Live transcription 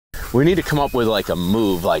We need to come up with like a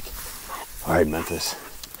move, like, all right, Memphis,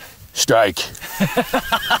 strike.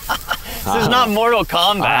 This is not Mortal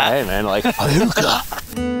Kombat. Hey, man, like, Hadouka.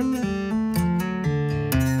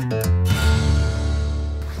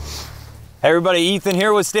 Hey everybody, Ethan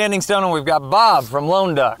here with Standing Stone, and we've got Bob from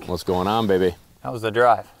Lone Duck. What's going on, baby? How was the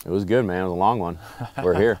drive? It was good, man. It was a long one.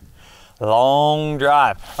 We're here. Long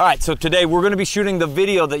drive. All right, so today we're going to be shooting the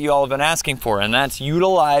video that you all have been asking for, and that's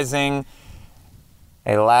utilizing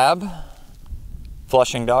a lab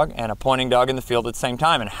flushing dog and a pointing dog in the field at the same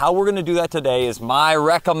time. And how we're going to do that today is my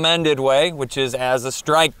recommended way, which is as a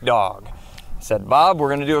strike dog. I said, Bob, we're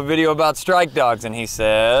going to do a video about strike dogs, and he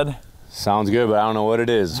said, sounds good, but I don't know what it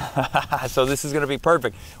is. So this is going to be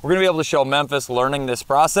perfect. We're going to be able to show Memphis learning this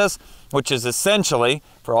process, which is essentially,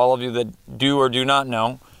 for all of you that do or do not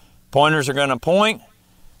know, pointers are going to point,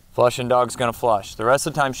 flushing dog's going to flush. The rest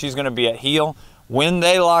of the time she's going to be at heel. When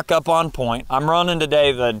they lock up on point, I'm running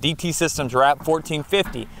today the DT Systems Wrap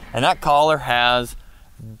 1450, and that collar has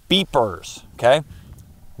beepers, okay?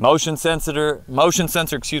 Motion sensor,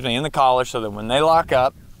 excuse me, in the collar, so that when they lock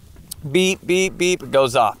up, beep, beep, beep, it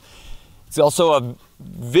goes off. It's also a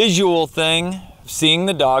visual thing, seeing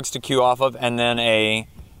the dogs to cue off of, and then a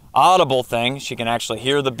audible thing. She can actually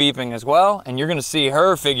hear the beeping as well, and you're gonna see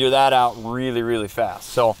her figure that out really, really fast.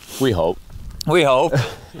 So we hope. We hope.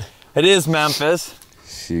 It is Memphis.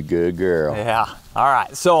 She's a good girl. Yeah, all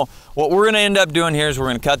right. So what we're gonna end up doing here is we're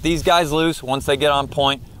gonna cut these guys loose. Once they get on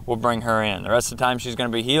point, we'll bring her in. The rest of the time she's gonna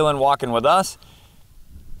be heeling, walking with us.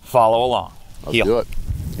 Follow along. Let's do it.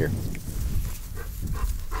 Here.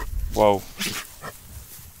 Whoa.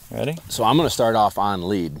 Ready? So I'm gonna start off on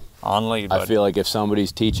lead. On lead, buddy. I feel like if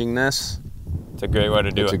somebody's teaching this, it's a great way to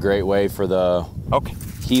do it. It's a great way for the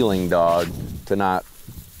heeling dog to not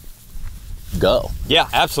go. Yeah,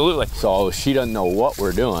 absolutely. So she doesn't know what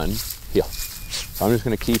we're doing. Heel. So I'm just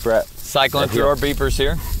gonna keep her at cycling through our beepers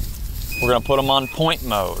here. We're gonna put them on point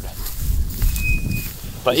mode.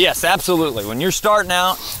 But yes, absolutely. When you're starting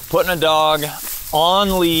out, putting a dog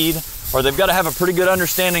on lead, or they've got to have a pretty good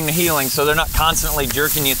understanding of heeling so they're not constantly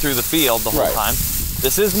jerking you through the field the whole time.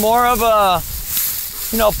 This is more of a,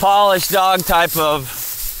 you know, polished dog type of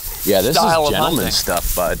this is gentleman hunting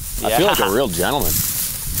stuff, bud. I feel like a real gentleman.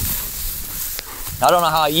 I don't know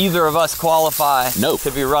how either of us qualify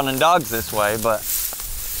to be running dogs this way, but.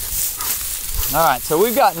 All right, so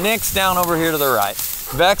we've got Nick's down over here to the right.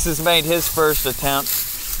 Vex has made his first attempt.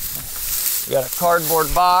 We got a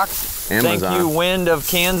cardboard box. Amazon. Thank you, Wind of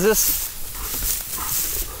Kansas.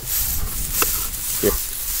 Here,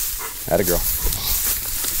 atta girl.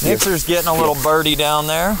 Nixer's getting a little birdie down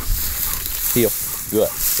there. Heel, good.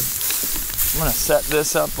 I'm gonna set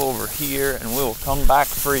this up over here and we'll come back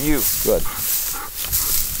for you. Good.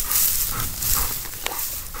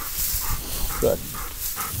 Good.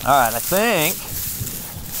 All right, I think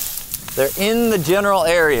they're in the general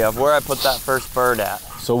area of where I put that first bird at.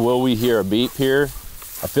 So will we hear a beep here?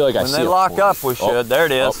 I feel like I see when they lock up, we should. There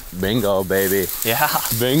it is. Oh, bingo, baby. Yeah.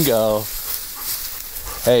 Bingo.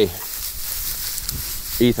 Hey,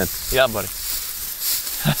 Ethan. Yeah, buddy.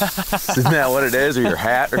 Isn't that what it is, or your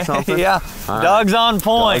hat or something? Yeah. Dogs on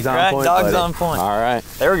point, right? Dogs on point. All right.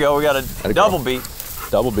 There we go. We got a double beat.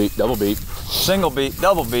 Double beat, double beat. Single beat,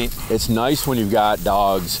 double beat. It's nice when you've got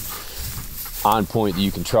dogs on point that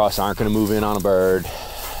you can trust, aren't going to move in on a bird.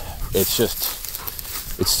 It's just,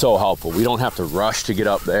 it's so helpful. We don't have to rush to get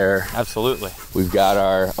up there. Absolutely. We've got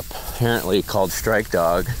our, apparently called strike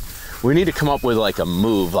dog. We need to come up with like a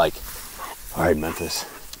move, like, all right, Memphis,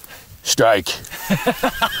 strike.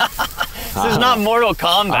 This is not Mortal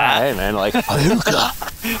Kombat. Hey, man, like, Hadouka.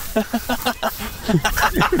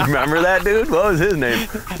 Remember that dude? What was his name?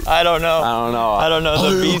 I don't know. I don't know. I don't know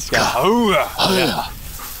the beast guy.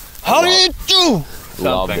 How do you do?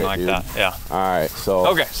 Something like that, yeah. All right, so.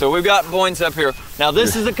 Okay, so we've got points up here. Now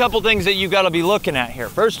this is a couple things that you've got to be looking at here.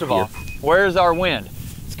 First of all, where's our wind?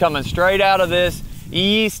 It's coming straight out of this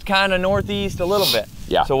east, kind of northeast a little bit.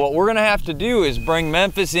 Yeah. So what we're gonna have to do is bring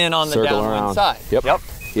Memphis in on the downwind side. Yep. Yep.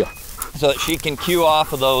 Yeah. So that she can cue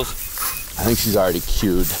off of those. I think she's already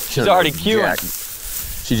cued. She's already cueing.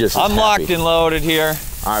 She just I'm locked and loaded here.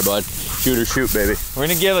 All right, bud. Shoot or shoot, baby. We're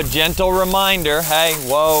gonna give a gentle reminder. Hey,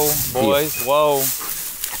 whoa, boys, whoa.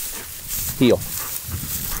 Heel.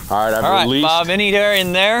 All right, I've released. Bob, any there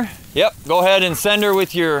in there? Yep, go ahead and send her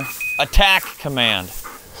with your attack command.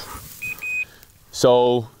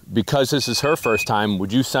 So, because this is her first time,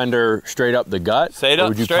 would you send her straight up the gut? Straight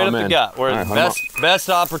up the gut. We're the best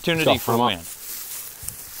opportunity for win.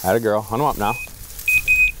 Atta girl, hunt him up now.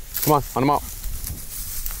 Come on, hunt him up.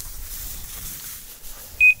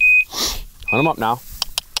 Hunt him up now.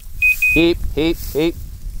 Heap, heap, heap.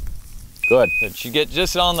 Good. Did she get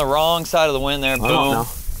just on the wrong side of the wind there? Hunt him up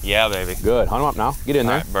Boom. Yeah, baby. Good. Hunt him up now. Get in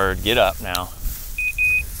there. All right, bird, get up now.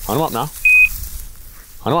 Hunt him up now.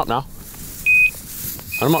 Hunt him up now.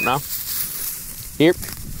 Hunt him up now. Here.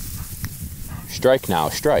 Strike now.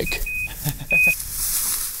 Strike.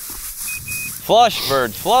 Flush,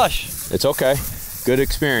 bird, flush. It's okay. Good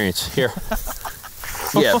experience. Here.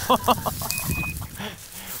 Yeah.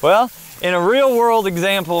 Well, in a real world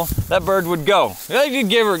example, that bird would go. You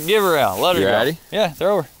give her out. Let her You go. ready? Yeah,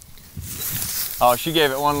 throw her. Oh, she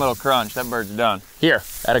gave it one little crunch. That bird's done. Here.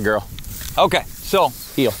 Atta girl. Okay, so.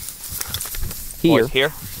 Heel. Here. Boys,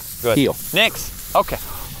 here. Good. Heel. Next. Okay.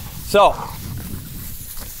 So,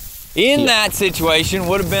 in Heel. that situation,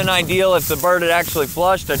 would have been ideal if the bird had actually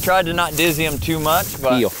flushed. I tried to not dizzy him too much,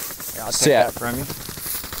 but Heel. I'll take Sit. that from you.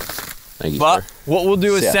 Thank you, But sir. what we'll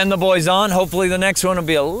do is Sit. send the boys on. Hopefully the next one will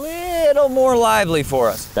be a little more lively for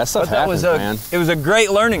us. That stuff happens, man. It was a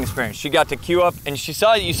great learning experience. She got to cue up, and you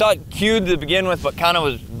saw it cued to begin with, but kind of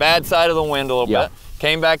was bad side of the wind a little Yeah. bit.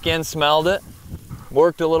 Came back in, smelled it,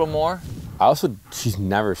 worked a little more. She's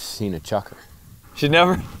never seen a chucker. She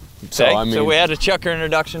never. So, Okay, I mean, so we had a chucker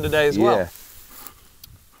introduction today as well. Yeah.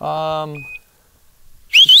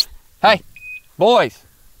 Hey, boys.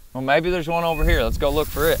 Well, maybe there's one over here. Let's go look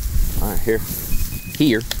for it. All right, here.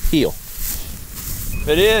 Here. Heel. If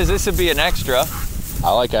it is, this would be an extra.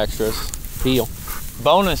 I like extras. Heel.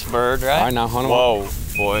 Bonus bird, right? All right, now hunt him Whoa, up.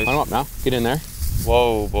 boys. Hunt him up now. Get in there.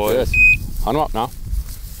 Whoa, boys. Good. Hunt him up now.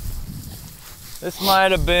 This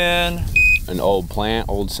might have been, An old plant,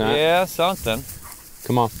 old scent. yeah, something.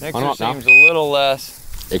 Come on. Hunt him Nixer up now. seems a little less.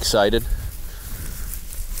 Excited.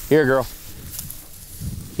 Here, girl.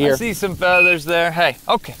 Here. I see some feathers there. Hey,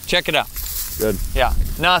 okay, check it out. Good. Yeah,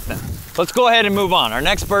 nothing. Let's go ahead and move on. Our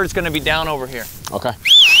next bird's gonna be down over here. Okay.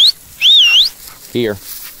 Here.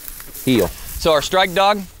 Heel. So our strike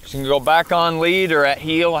dog, she can go back on lead or at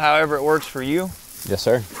heel, however it works for you. Yes,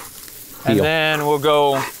 sir. And Heel. then we'll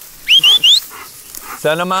go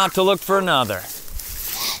send them out to look for another.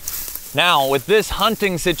 Now, with this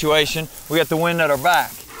hunting situation, we got the wind at our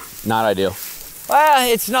back. Not ideal.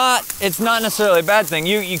 Well, it's not necessarily a bad thing.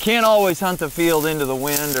 You can't always hunt the field into the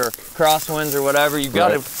wind or crosswinds or whatever. You've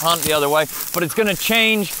got Right. to hunt the other way. But it's gonna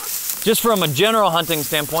change, just from a general hunting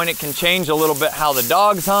standpoint, it can change a little bit how the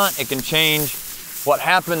dogs hunt. It can change what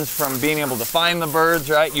happens from being able to find the birds,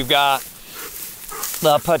 right? You've got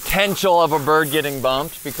the potential of a bird getting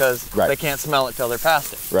bumped because Right. they can't smell it till they're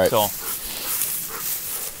past it. Right. So,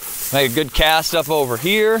 make a good cast up over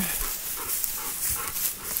here.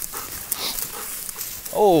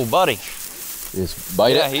 Oh, buddy. Just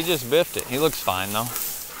bite Yeah, it. he just biffed it. He looks fine though.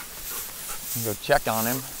 I'll go check on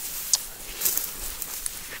him.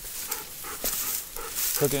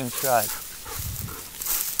 Took it in stride.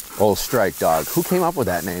 Old strike dog. Who came up with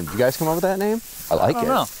that name? Did you guys come up with that name? I like don't it.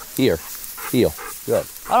 know. Here. Heel. Good.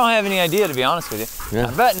 I don't have any idea, to be honest with you. Yeah.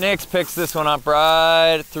 I bet Nix picks this one up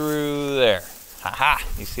right through there. Ha-ha.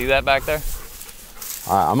 You see that back there?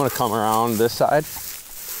 All right, I'm gonna come around this side.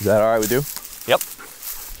 Is that all right with you? Yep.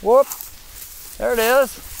 Whoop. There it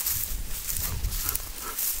is.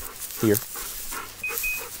 Here.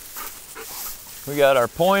 We got our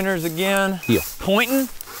pointers again. Heel. Pointing.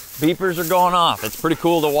 Beepers are going off. It's pretty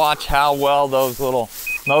cool to watch how well those little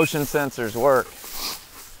motion sensors work.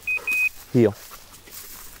 Heel.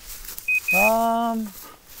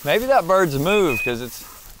 Maybe that bird's moved because it's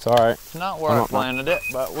It's all right. not where I planted it,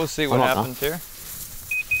 but we'll see what Hunt 'em up now. happens here.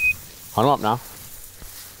 Hunt him up now.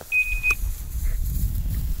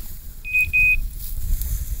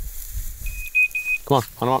 Come on,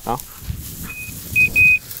 hunt him up now.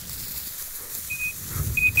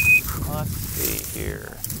 Let's see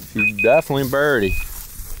here. She's definitely birdie.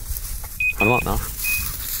 Hunt him up now.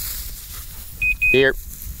 Here.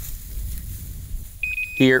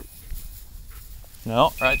 Here.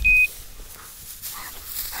 No, right.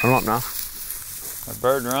 Hunt him up now. A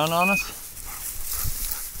bird run on us.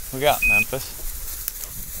 We got Memphis.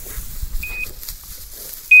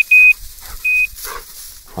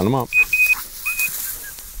 Hunt him up.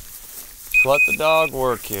 Let the dog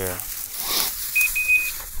work here.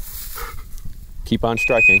 Keep on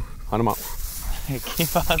striking. Hunt him up.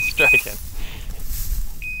 Keep on striking.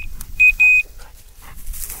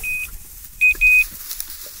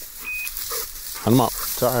 Hunt him up.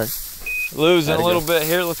 It's all right. Losing Gotta a little go. bit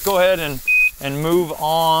here. Let's go ahead and move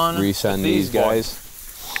on. Resend with these boys.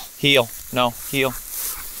 guys. Heel. No, heel.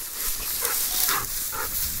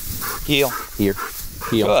 Heel. Here.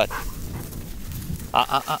 Heel. Good.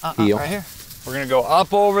 Heel. Right here. We're gonna go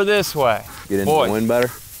up over this way. Get into Boy. the wind better.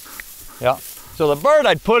 Yeah. So the bird,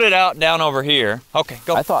 I'd put it out down over here. Okay,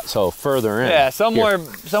 go. I thought so, further in. Yeah, somewhere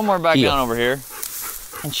back Heel. down over here.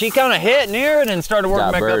 And she kind of hit near it and started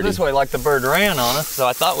working back up this way like the bird ran on us. So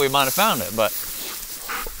I thought we might have found it, but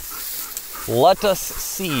let us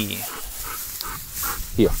see.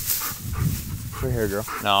 Heel. Right here, girl.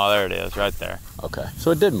 No, there it is, right there. Okay, so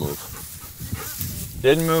it did move.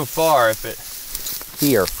 Didn't move far if it.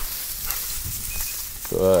 Here.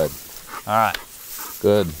 Good. All right.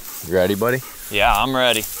 Good. You ready, buddy? Yeah, I'm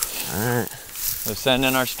ready. All right. We're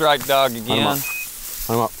sending our strike dog again. Hunt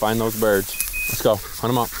them up. Find those birds. Let's go.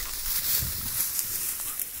 Hunt them up.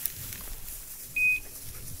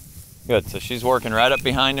 Good. So she's working right up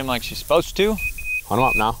behind him like she's supposed to. Hunt them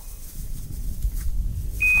up now.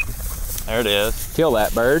 There it is. Kill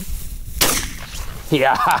that bird.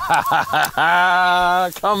 Yeah.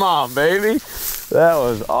 Come on, baby. That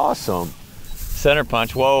was awesome. Center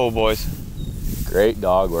punch. Whoa, boys. Great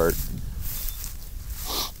dog work.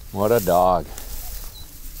 What a dog.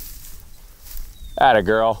 Atta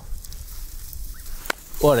girl.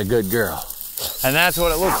 What a good girl. And that's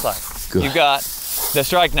what it looks like. Good. You got the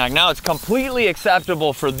strike knock. Now it's completely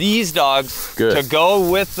acceptable for these dogs to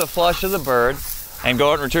go with the flush of the bird and go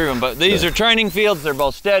out and retrieve them. But these are training fields. They're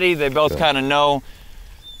both steady. They both kind of know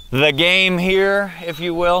the game here, if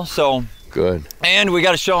you will. So good. And we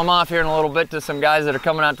got to show them off here in a little bit to some guys that are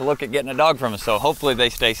coming out to look at getting a dog from us. So hopefully they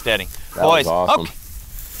stay steady. That Boys, was awesome. okay.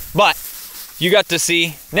 But you got to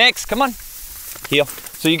see, next, come on, heel.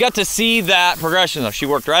 So you got to see that progression though. She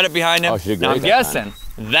worked right up behind him. Oh, she did great. Now I'm guessing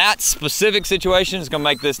that specific situation is gonna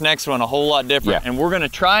make this next one a whole lot different. Yeah. And we're gonna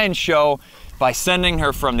try and show by sending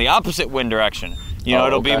her from the opposite wind direction. You know,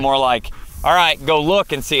 it'll be more like, all right, go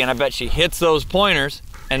look and see. And I bet she hits those pointers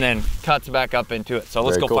and then cuts back up into it. So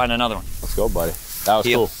let's go find another one. Let's go, buddy. That was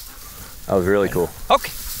cool. That was really cool.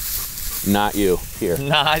 Okay. Not you. Here.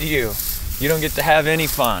 Not you. You don't get to have any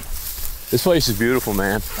fun. This place is beautiful,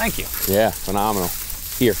 man. Thank you. Yeah, phenomenal.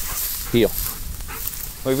 Here. Heel.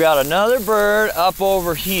 We've got another bird up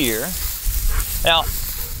over here. Now,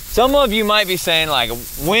 some of you might be saying like,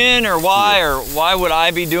 when or why would I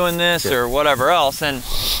be doing this or whatever else? And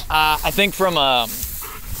I think from a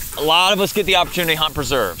lot of us get the opportunity to hunt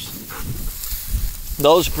preserves.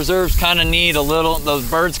 Those preserves kind of need a little, those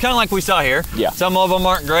birds, kind of like we saw here. Yeah. Some of them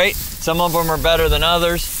aren't great. Some of them are better than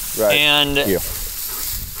others. Right. And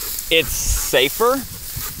it's safer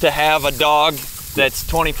to have a dog that's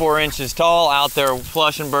 24 inches tall out there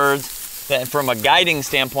flushing birds from a guiding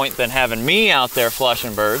standpoint than having me out there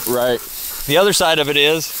flushing birds. Right. The other side of it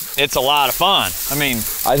is, it's a lot of fun. I mean,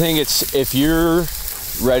 I think it's, if you're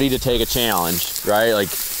ready to take a challenge, right? Like,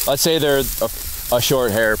 let's say they're a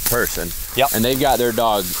short hair person. Yep. And they've got their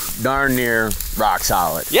dog darn near rock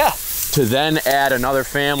solid. Yeah. To then add another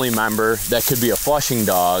family member that could be a flushing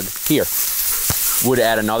dog here would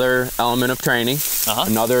add another element of training,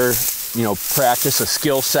 another, you know, practice, a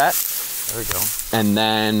skill set. There we go. And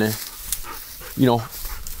then, you know,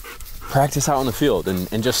 practice out in the field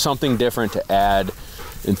and just something different to add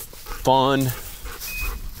in fun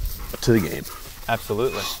to the game.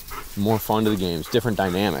 Absolutely. More fun to the games, different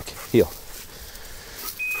dynamic. Heel.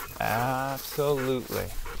 Absolutely.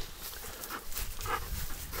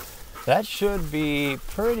 That should be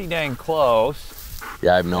pretty dang close.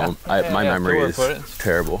 Yeah, I've known. My memory is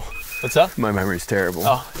terrible. What's up? My memory's terrible.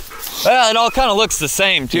 Oh. Well, it all kind of looks the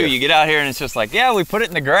same too. You get out here and it's just like, yeah, we put it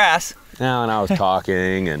in the grass. Now, and I was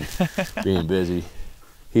talking and being busy.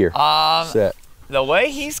 Here, set. The way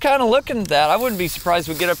he's kind of looking at that, I wouldn't be surprised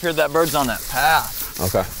if we get up here that bird's on that path.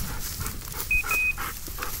 Okay.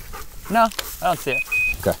 No, I don't see it.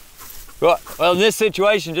 Okay. Well, in this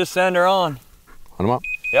situation, just send her on. Hunt him up?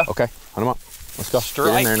 Yeah. Okay, hunt him up. Let's go. Strike.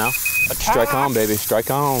 Get in there now. Attack. Strike on, baby. Strike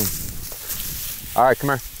on. All right, come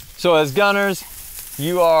here. So as gunners,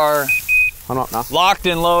 you are Hunt up now. locked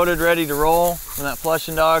and loaded, ready to roll when that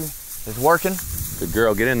flushing dog is working. Good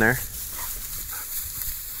girl, get in there.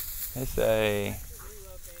 They say,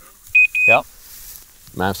 yep.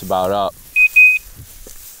 Map's about up.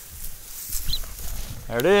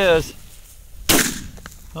 There it is.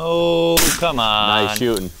 Oh, come on. Nice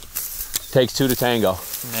shooting. Takes two to tango.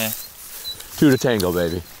 Nah. Two to tango,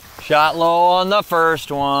 baby. Shot low on the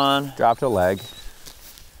first one. Dropped a leg.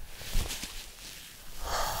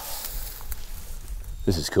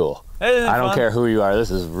 This is cool. I don't care who you are.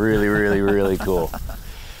 This is really, really, really cool.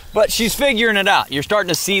 But she's figuring it out. You're starting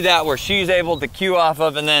to see that where she's able to cue off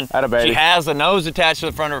of, and then she has a nose attached to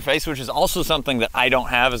the front of her face, which is also something that I don't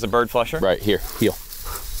have as a bird flusher. Right, here, heel.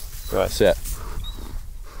 Go ahead. Sit.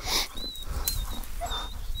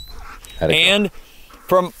 And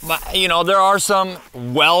from, you know, there are some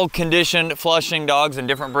well-conditioned flushing dogs and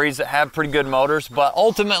different breeds that have pretty good motors, but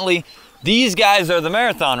ultimately, these guys are the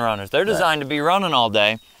marathon runners. They're designed to be running all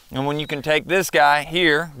day. And when you can take this guy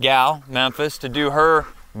here, gal, Memphis, to do her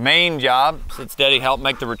main job, sit steady, help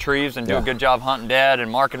make the retrieves and do a good job hunting dead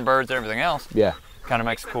and marking birds and everything else. Yeah. Kind of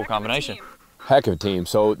makes a cool combination. Heck of a team.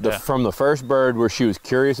 So from the first bird where she was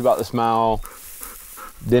curious about the smell,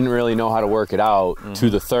 didn't really know how to work it out,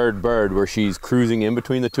 to the third bird where she's cruising in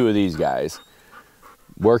between the two of these guys,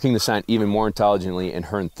 working the scent even more intelligently, and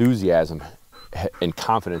her enthusiasm and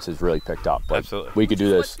confidence has really picked up. But absolutely. We could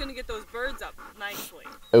do this. What's going to get those birds up nicely?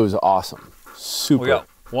 It was awesome. Super. We got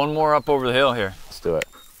one more up over the hill here. Let's do it.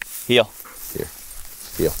 Heel. Here.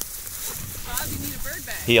 Heel. Bob, you need a bird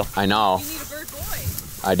bag. Heel. I know. You need a bird boy.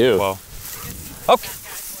 I do. Whoa. Okay.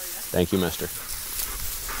 Thank you, mister.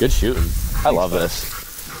 Good shooting. I love this.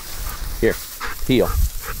 Here. Heel.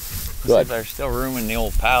 Good. There's still room in the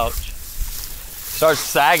old pouch. Starts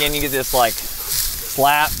sagging, you get this like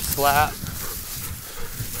slap.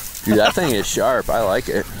 Dude, that thing is sharp. I like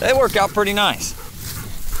it. They work out pretty nice.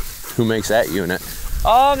 Who makes that unit?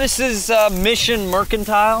 Oh, this is Mission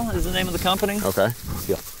Mercantile is the name of the company. Okay.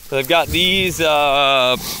 Heel. So they've got these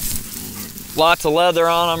lots of leather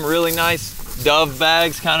on them, really nice dove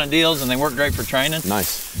bags kind of deals, and they work great for training.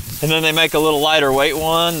 Nice. And then they make a little lighter weight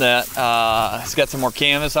one that has got some more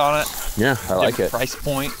canvas on it. Yeah, I like it. Price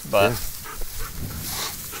point, but. Yeah.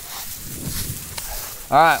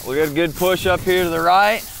 All right, we got a good push up here to the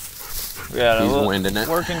right. We got a little winding it.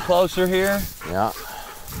 Working closer here. Yeah.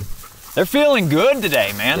 They're feeling good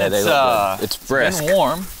today, man. Yeah, they look good. It's brisk. It's been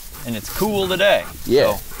warm and it's cool today.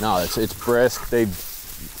 Yeah. So. No, it's brisk. They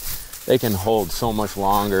can hold so much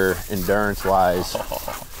longer endurance-wise. All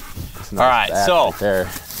right, so right there.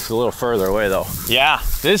 It's a little further away though. Yeah,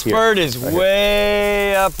 this bird is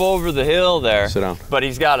way up over the hill there. Sit down. But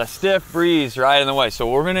he's got a stiff breeze right in the way. So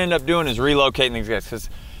what we're gonna end up doing is relocating these guys, because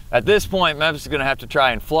at this point, Memphis is gonna have to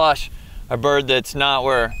try and flush a bird that's not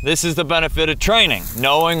where. This is the benefit of training,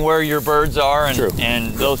 knowing where your birds are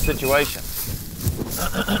and those situations.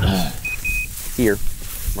 Here,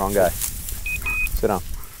 wrong guy. Sit down.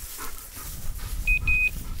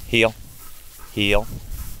 Heel, heel.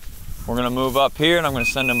 We're gonna move up here and I'm gonna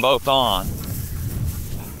send them both on.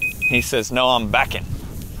 He says, no, I'm backing.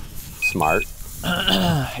 Smart.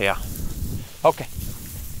 Yeah. Okay.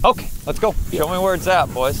 Okay, let's go. Show me where it's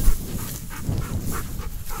at, boys.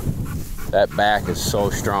 That back is so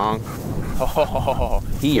strong. Oh,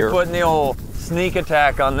 here. You're putting the old sneak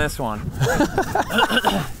attack on this one.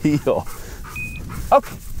 Heel.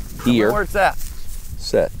 Okay. Here. Where it's at.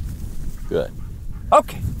 Sit. Good.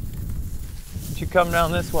 Okay. Why don't you come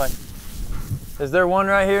down this way? Is there one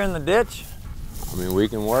right here in the ditch? I mean, we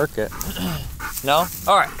can work it. No?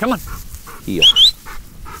 All right, come on. Heel.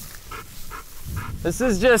 This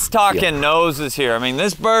is just talking noses here. I mean,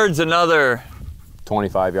 this bird's another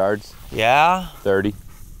 25 yards. Yeah. 30.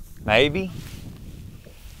 Maybe.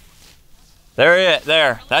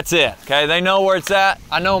 There, that's it. Okay, they know where it's at.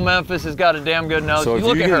 I know Memphis has got a damn good nose. So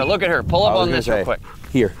look at her. Pull up on this real quick.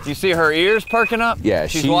 Here. Do you see her ears perking up? Yeah,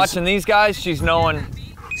 she's watching these guys. She's knowing.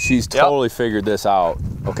 She's totally figured this out.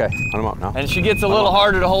 Okay, hunt them up now. And she gets a little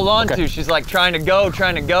harder to hold on to. She's like trying to go.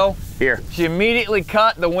 Here. She immediately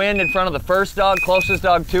cut the wind in front of the first dog, closest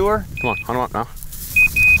dog to her. Come on, hunt them up now.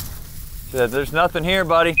 She said, there's nothing here,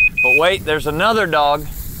 buddy. But wait, there's another dog.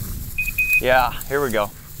 Yeah, here we go.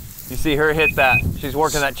 You see her hit that. She's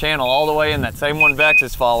working that channel all the way in. That same one Bex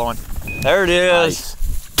is following. There it is.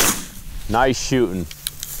 Nice shooting.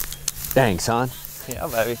 Dang, son. Yeah,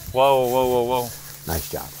 baby. Whoa.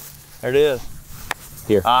 Nice job. There it is.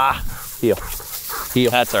 Here. Heel.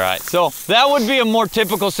 Heel. That's all right. So that would be a more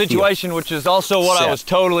typical situation, which is also what I was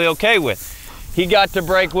totally okay with. He got to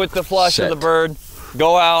break with the flush of the bird,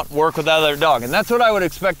 go out, work with that other dog. And that's what I would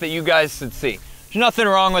expect that you guys should see. There's nothing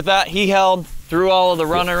wrong with that. He held through all of the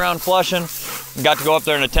running around flushing, got to go up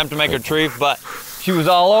there and attempt to make a retrieve, but she was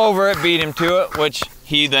all over it, beat him to it, which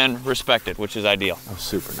he then respected, which is ideal. That was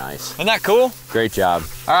super nice. Isn't that cool? Great job.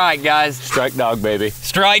 All right, guys. Strike dog, baby.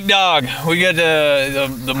 Strike dog. We got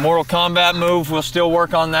the Mortal Kombat move. We'll still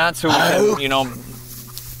work on that, so we can, you know,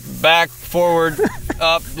 back, forward,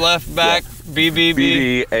 up, left, back, B, B, B.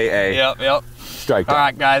 B, A, A. Yep. Strike dog. All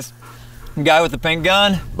right, guys. Guy with the pink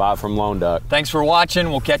gun. Bob from Lone Duck. Thanks for watching.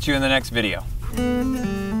 We'll catch you in the next video.